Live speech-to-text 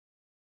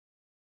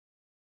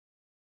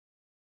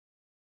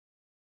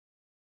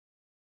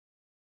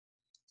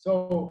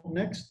So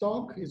next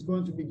talk is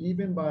going to be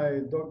given by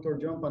Dr.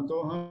 John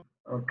Pantoja.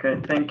 Okay,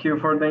 thank you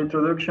for the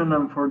introduction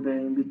and for the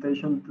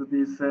invitation to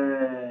this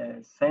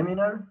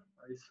seminar.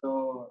 I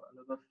saw a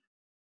lot of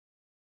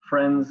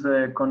friends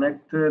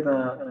connected,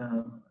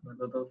 a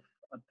lot of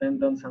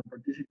attendants and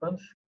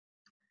participants.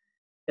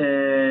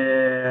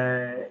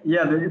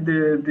 Yeah,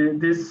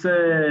 this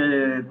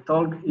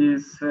talk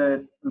is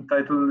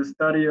entitled "The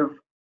Study of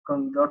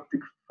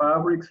Conductive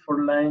Fabrics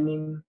for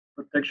Lining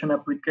Protection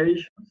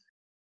Applications."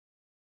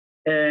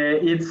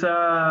 It's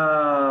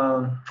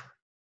a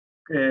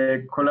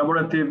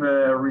collaborative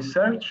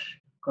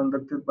research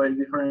conducted by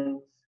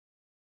different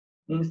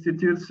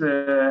institutes,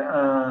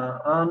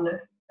 and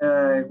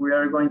we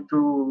are going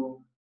to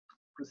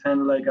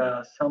present like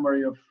a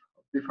summary of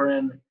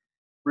different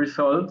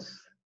results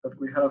that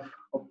we have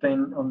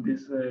obtained on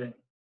this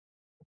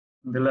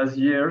in the last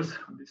years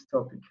on this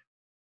topic.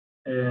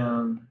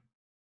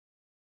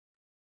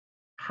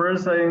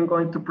 First, I am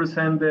going to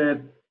present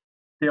the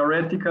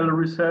theoretical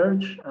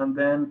research, and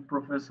then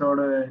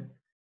Professor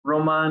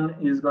Roman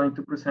is going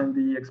to present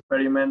the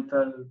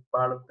experimental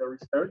part of the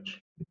research.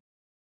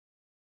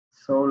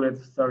 So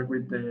let's start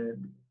with the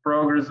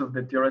progress of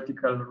the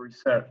theoretical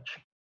research.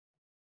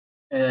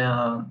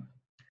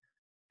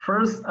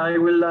 First, I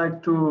would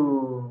like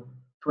to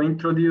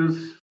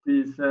introduce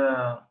these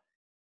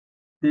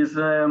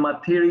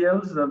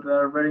materials that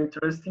are very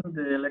interesting,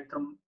 the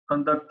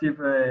electro-conductive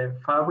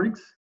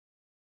fabrics.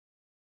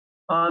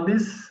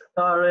 These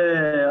are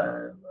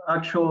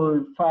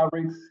actual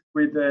fabrics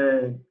with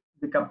the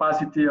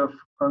capacity of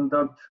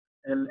conduct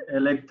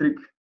electric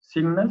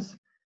signals,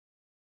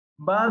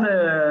 but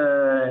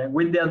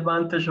with the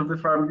advantage of the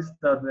fabrics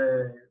that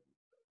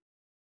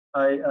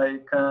I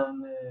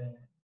can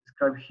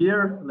describe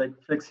here, like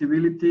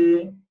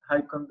flexibility,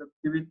 high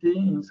conductivity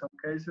in some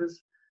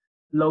cases,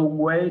 low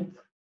weight,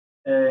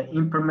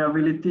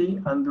 impermeability,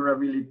 and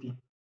durability.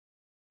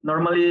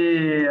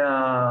 Normally,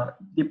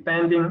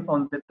 depending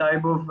on the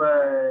type of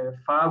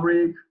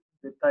fabric,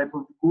 the type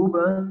of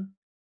guba,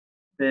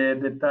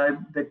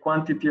 the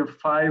quantity of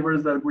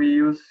fibers that we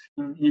use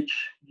in each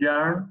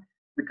yarn,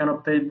 we can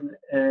obtain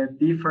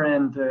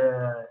different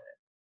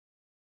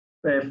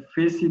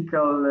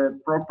physical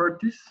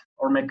properties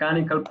or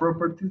mechanical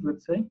properties,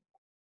 let's say.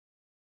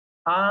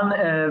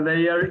 And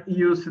they are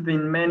used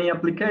in many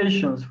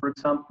applications. For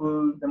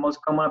example, the most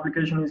common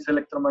application is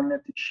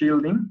electromagnetic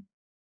shielding,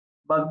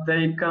 but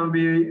they can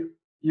be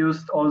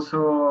used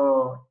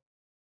also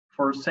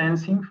for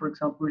sensing. For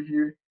example,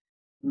 here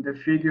in the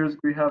figures,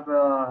 we have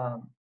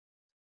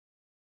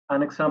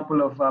an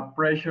example of a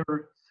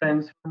pressure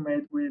sensor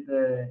made with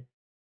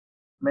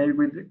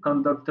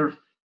conductor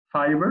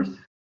fibers.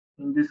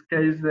 In this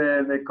case,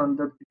 the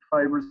conductive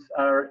fibers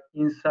are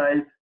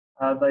inside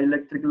the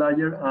dielectric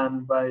layer,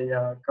 and by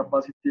a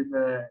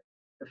capacitive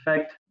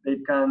effect, they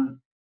can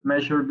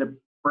measure the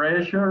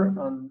pressure,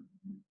 and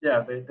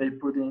yeah, they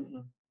put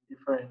in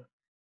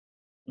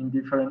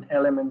different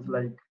elements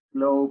like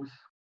globes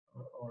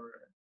or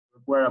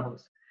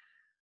wearables.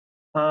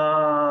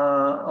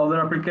 Other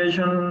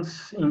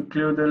applications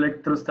include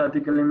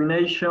electrostatic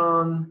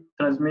elimination,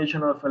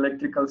 transmission of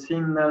electrical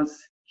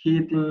signals,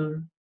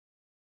 heating,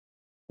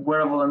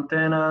 wearable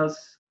antennas,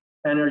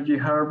 energy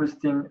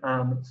harvesting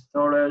and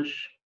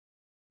storage.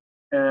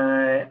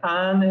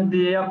 And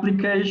the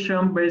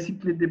application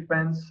basically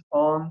depends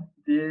on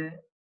the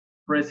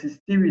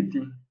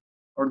resistivity,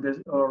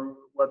 or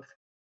what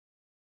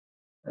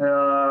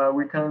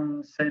we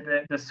can say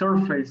the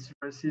surface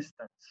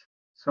resistance.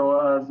 So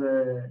as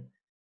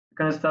you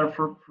can start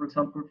for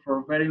example,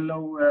 for very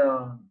low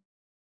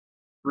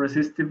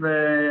resistive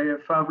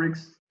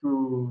fabrics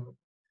to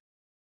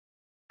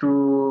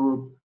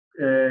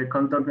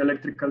conduct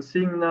electrical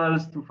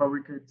signals, to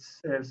fabricate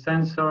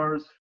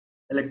sensors.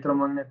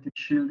 Electromagnetic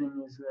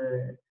shielding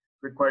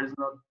requires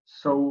not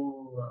so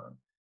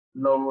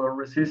low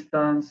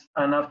resistance,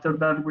 and after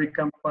that we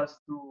can pass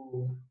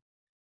to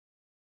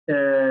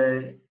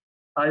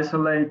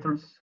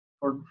isolators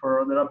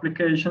for other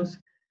applications.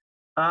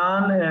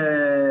 And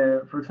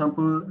for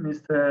example,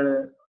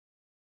 Mr.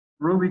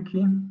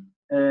 Rybicki,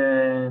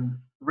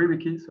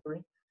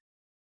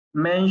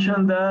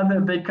 mentioned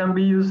that they can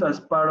be used as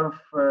part of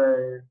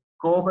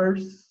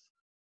covers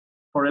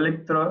for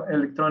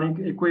electronic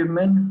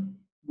equipment,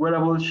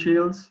 wearable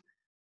shields,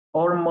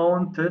 or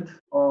mounted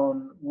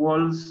on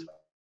walls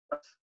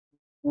as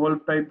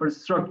wallpaper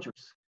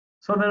structures.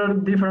 So there are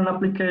different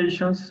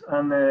applications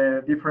and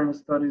different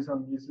studies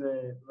on this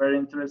very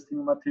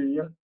interesting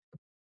material.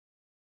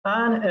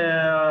 And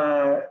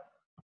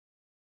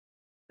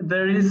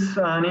there is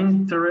an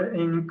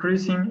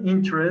increasing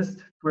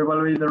interest to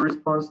evaluate the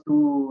response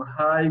to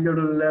higher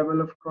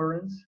level of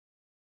currents,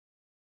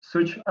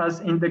 such as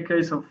in the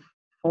case of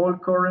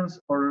fault currents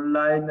or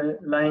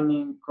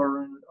lining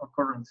current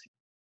occurrence.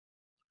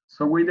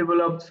 So we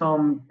developed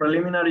some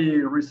preliminary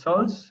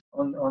results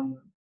on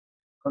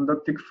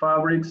conductive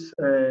fabrics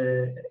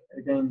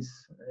against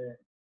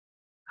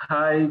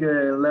high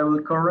level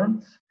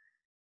currents.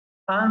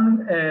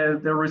 And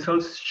the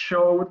results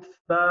showed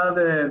that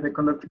the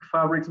conductive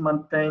fabrics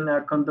maintain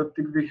a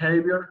conductive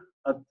behavior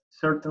at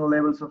certain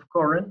levels of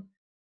current,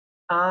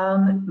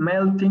 and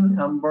melting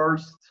and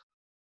bursts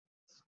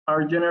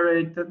are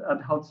generated at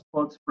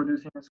hotspots,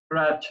 producing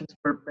scratches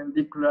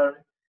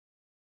perpendicular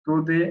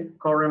to the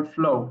current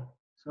flow.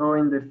 So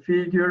in the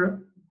figure,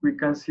 we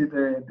can see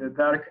the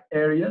dark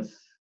areas,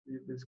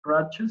 the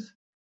scratches,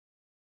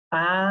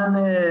 and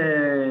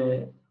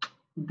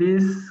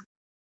this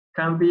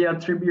can be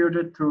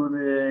attributed to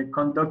the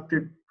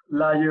conductive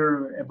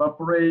layer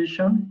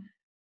evaporation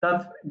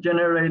that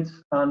generates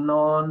a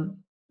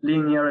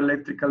non-linear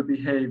electrical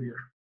behavior,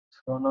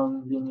 so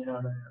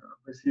non-linear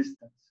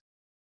resistance.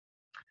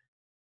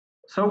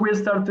 So we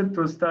started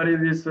to study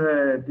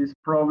this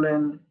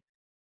problem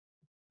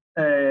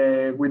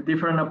with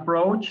different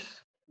approaches.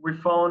 We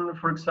found,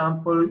 for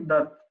example,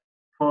 that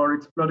for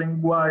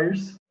exploding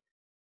wires,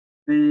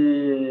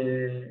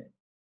 the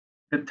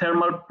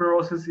thermal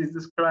process is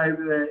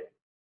described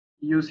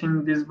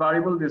using this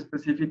variable, the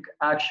specific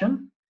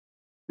action.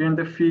 In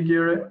the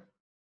figure,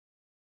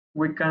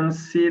 we can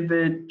see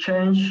the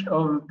change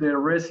of the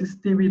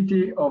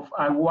resistivity of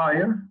a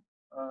wire,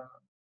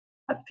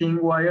 a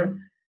thin wire,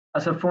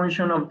 as a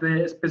function of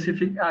the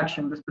specific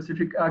action. The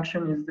specific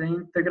action is the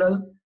integral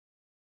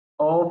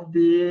of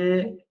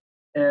the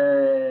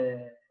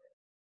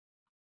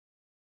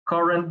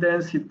current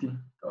density,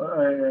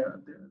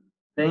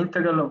 the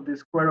integral of the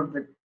square of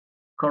the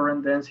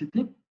current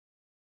density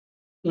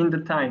in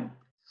the time.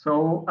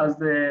 So as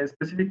the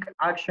specific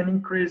action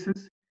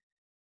increases,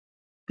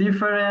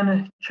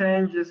 different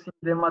changes in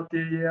the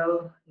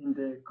material in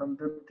the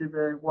conductive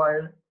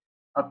wire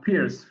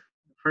appears.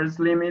 The first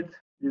limit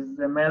is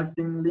the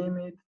melting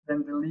limit,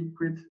 then the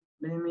liquid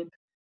limit,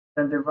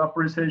 then the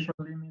vaporization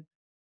limit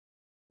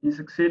is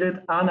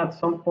exceeded, and at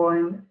some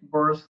point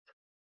burst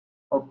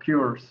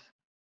occurs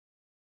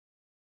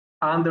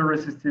and the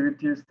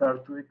resistivity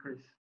starts to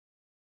decrease.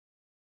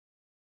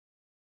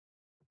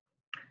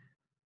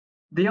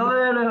 The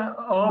other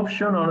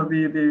option, or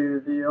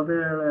the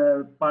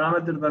other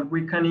parameter that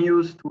we can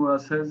use to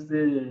assess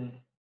the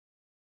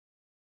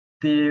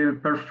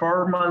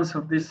performance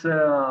of these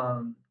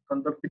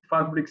conductive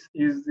fabrics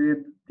is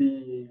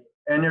the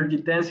energy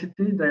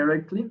density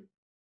directly.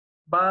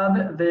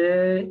 But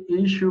the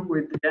issue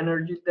with the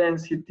energy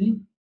density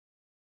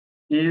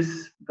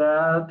is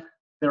that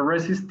the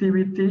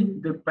resistivity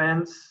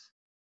depends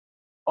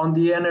on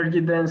the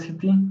energy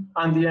density,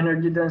 and the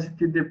energy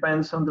density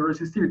depends on the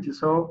resistivity.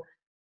 So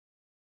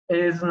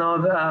it's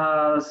not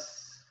as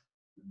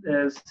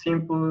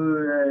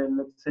simple,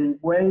 let's say,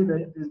 way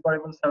that these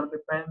variables are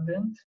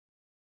dependent.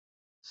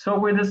 So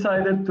we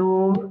decided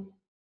to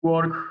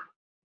work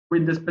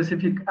with the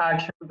specific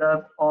action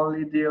that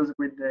only deals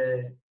with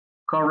the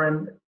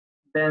current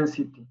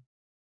density.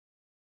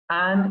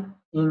 And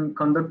in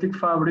conductive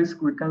fabrics,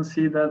 we can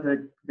see that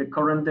the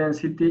current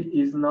density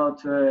is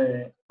not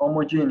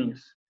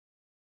homogeneous.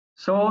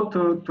 So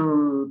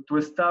to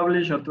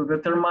establish or to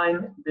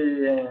determine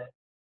the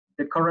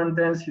current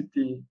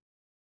density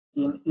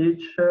in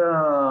each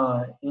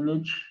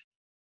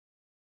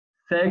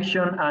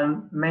section,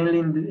 and mainly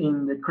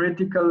in the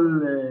critical,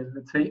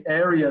 let's say,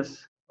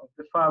 areas of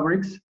the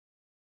fabrics,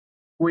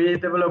 we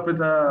developed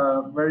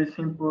a very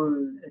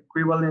simple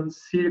equivalent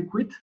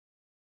circuit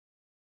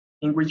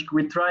in which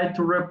we try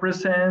to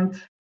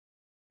represent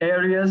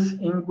areas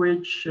in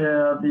which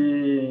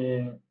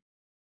the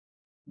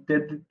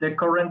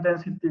current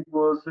density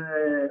was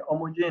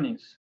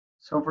homogeneous.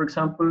 So, for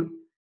example,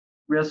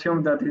 we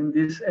assume that in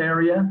this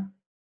area,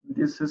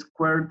 this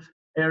squared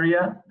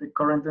area, the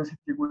current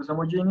density was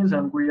homogeneous,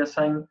 and we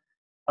assign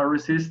a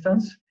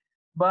resistance.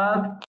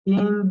 But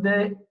in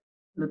the,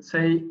 let's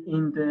say,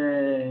 in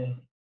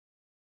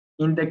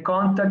the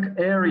contact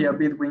area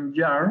between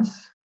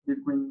yarns,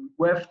 between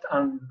weft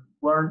and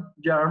worn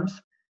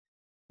yarns,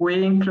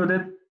 we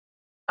included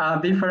a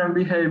different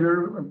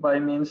behavior by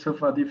means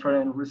of a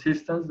different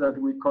resistance that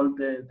we call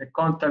the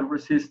contact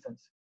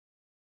resistance.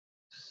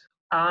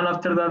 And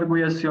after that,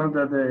 we assume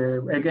that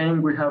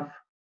again we have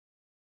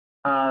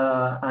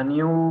a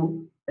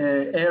new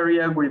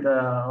area with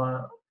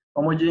a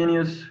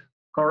homogeneous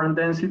current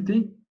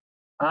density,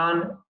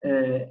 and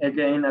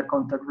again a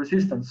contact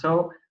resistance.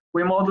 So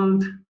we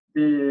modeled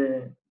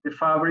the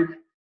fabric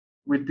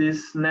with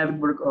this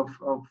network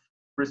of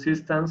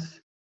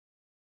resistance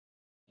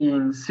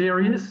in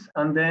series,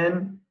 and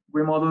then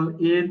we model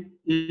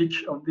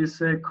each of these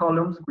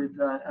columns with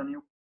a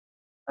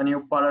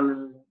new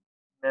parallel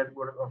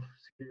network of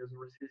series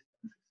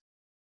resistances.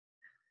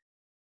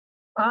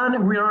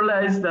 And we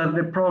realized that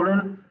the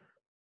problem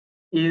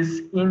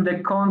is in the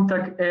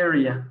contact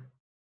area.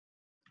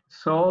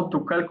 So to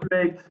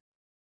calculate,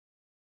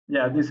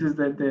 yeah, this is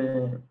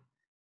the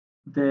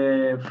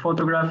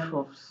photograph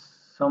of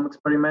some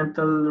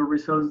experimental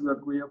results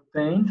that we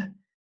obtained.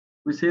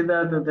 We see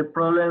that the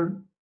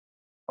problem,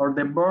 or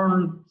the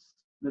burned,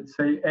 let's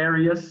say,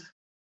 areas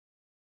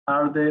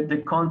are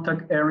the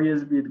contact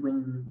areas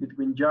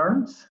between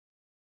yarns,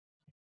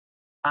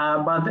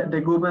 but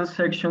the Guben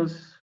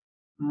sections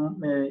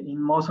in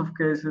most of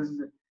cases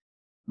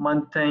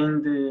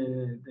maintain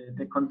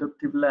the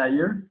conductive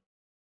layer.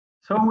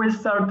 So we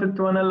started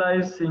to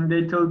analyze in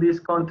detail this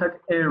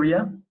contact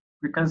area.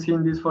 We can see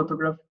in this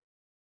photograph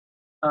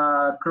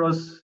a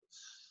cross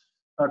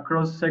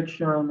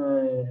section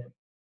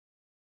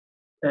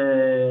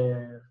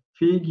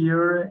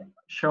figure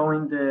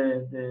showing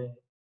the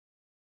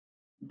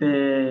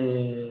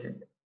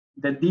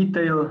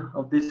detail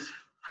of this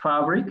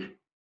fabric.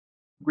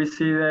 We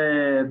see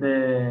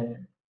the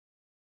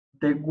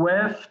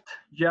weft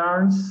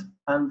yarns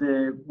and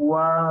the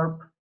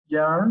warp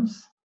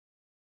yarns,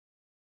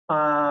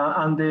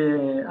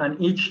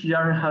 and each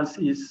yarn has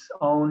its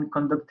own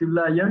conductive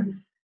layer.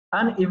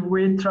 And if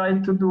we try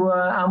to do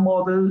a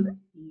model,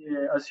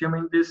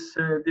 assuming this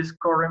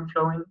current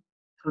flowing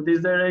through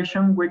this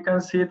direction, we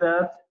can see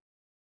that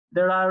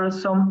there are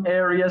some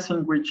areas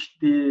in which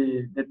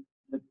the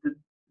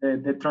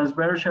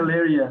transversal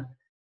area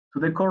to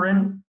the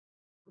current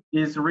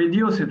is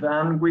reduced,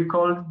 and we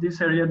call this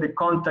area the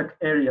contact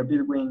area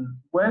between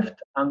weft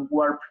and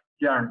warp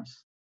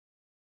yarns.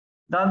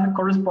 That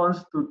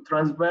corresponds to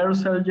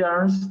transversal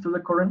yarns to the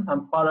current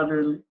and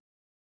parallel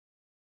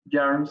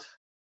yarns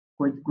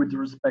with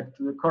respect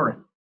to the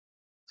current.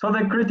 So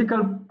the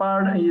critical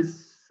part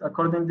is,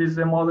 according to this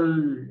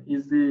model,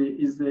 is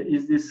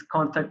this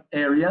contact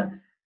area,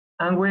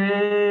 and we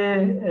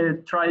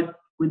tried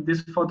with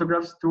these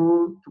photographs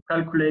to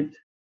calculate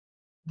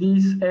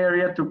this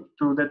area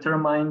to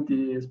determine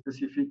the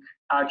specific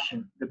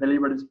action, the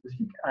delivered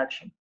specific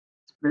action,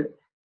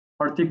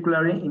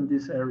 particularly in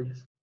these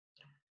areas.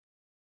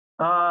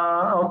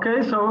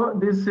 Okay, so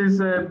this is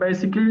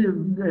basically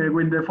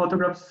with the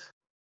photographs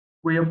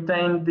we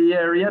obtained the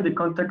area, the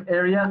contact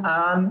area,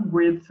 and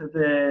with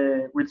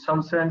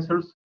some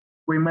sensors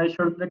we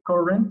measured the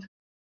current,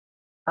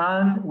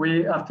 and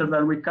after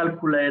that we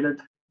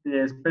calculated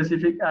the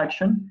specific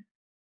action,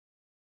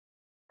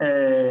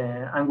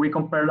 and we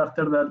compared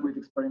after that with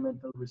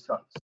experimental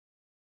results.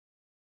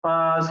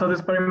 So the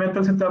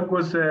experimental setup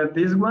was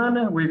this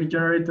one. We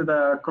generated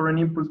a current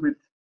impulse with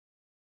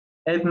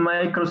 8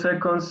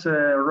 microseconds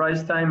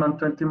rise time and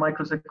 20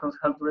 microseconds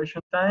half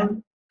duration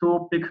time.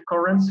 2 peak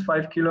currents,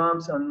 5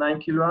 kiloamps and 9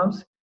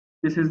 kiloamps.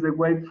 This is the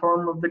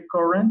waveform of the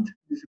current.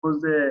 This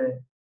was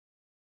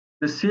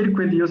the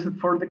circuit used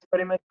for the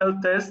experimental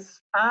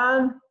tests,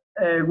 and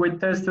we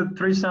tested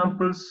 3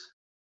 samples,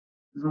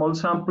 small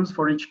samples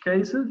for each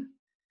case.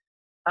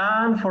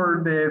 And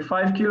for the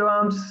 5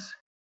 kiloamps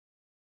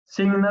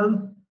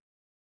signal,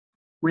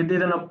 we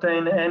didn't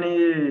obtain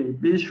any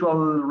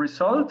visual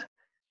result,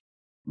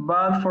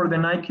 but for the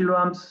 9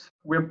 kiloamps,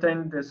 we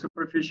obtained the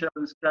superficial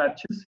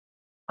scratches.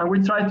 And we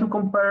try to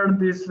compare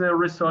these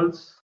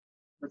results,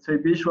 let's say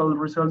visual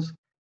results,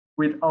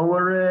 with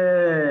our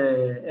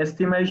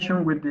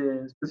estimation with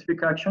the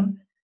specific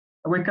action.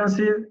 And we can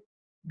see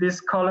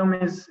this column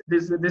is,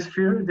 this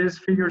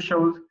figure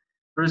shows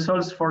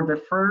results for the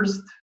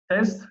first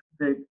test,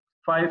 the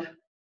 5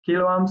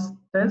 kiloamps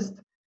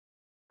test,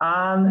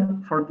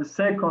 and for the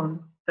second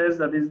test,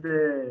 that is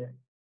the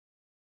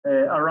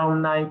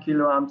around 9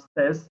 kiloamps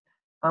test.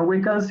 And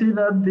we can see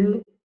that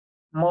the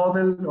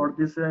model, or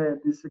this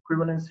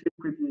equivalent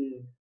circuit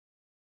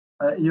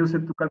used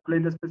to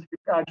calculate the specific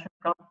action,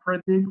 can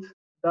predict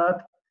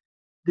that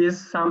these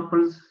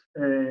samples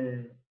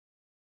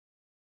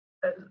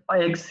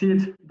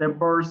exceed the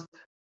burst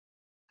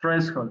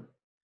threshold.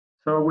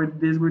 So with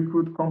this, we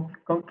could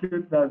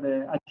conclude that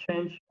a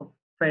change of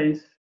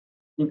phase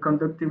in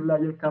conductive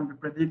layer can be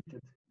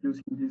predicted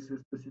using this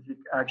specific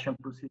action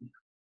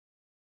procedure.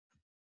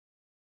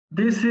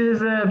 This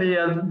is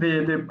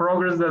the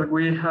progress that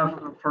we have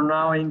for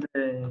now in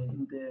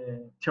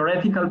the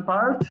theoretical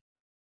part.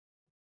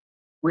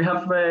 We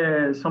have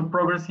some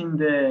progress in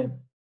the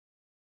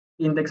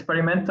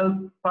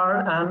experimental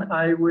part, and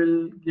I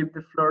will give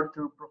the floor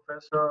to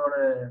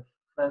Professor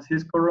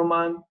Francisco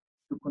Roman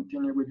to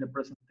continue with the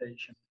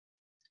presentation.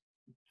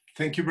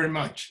 Thank you very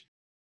much.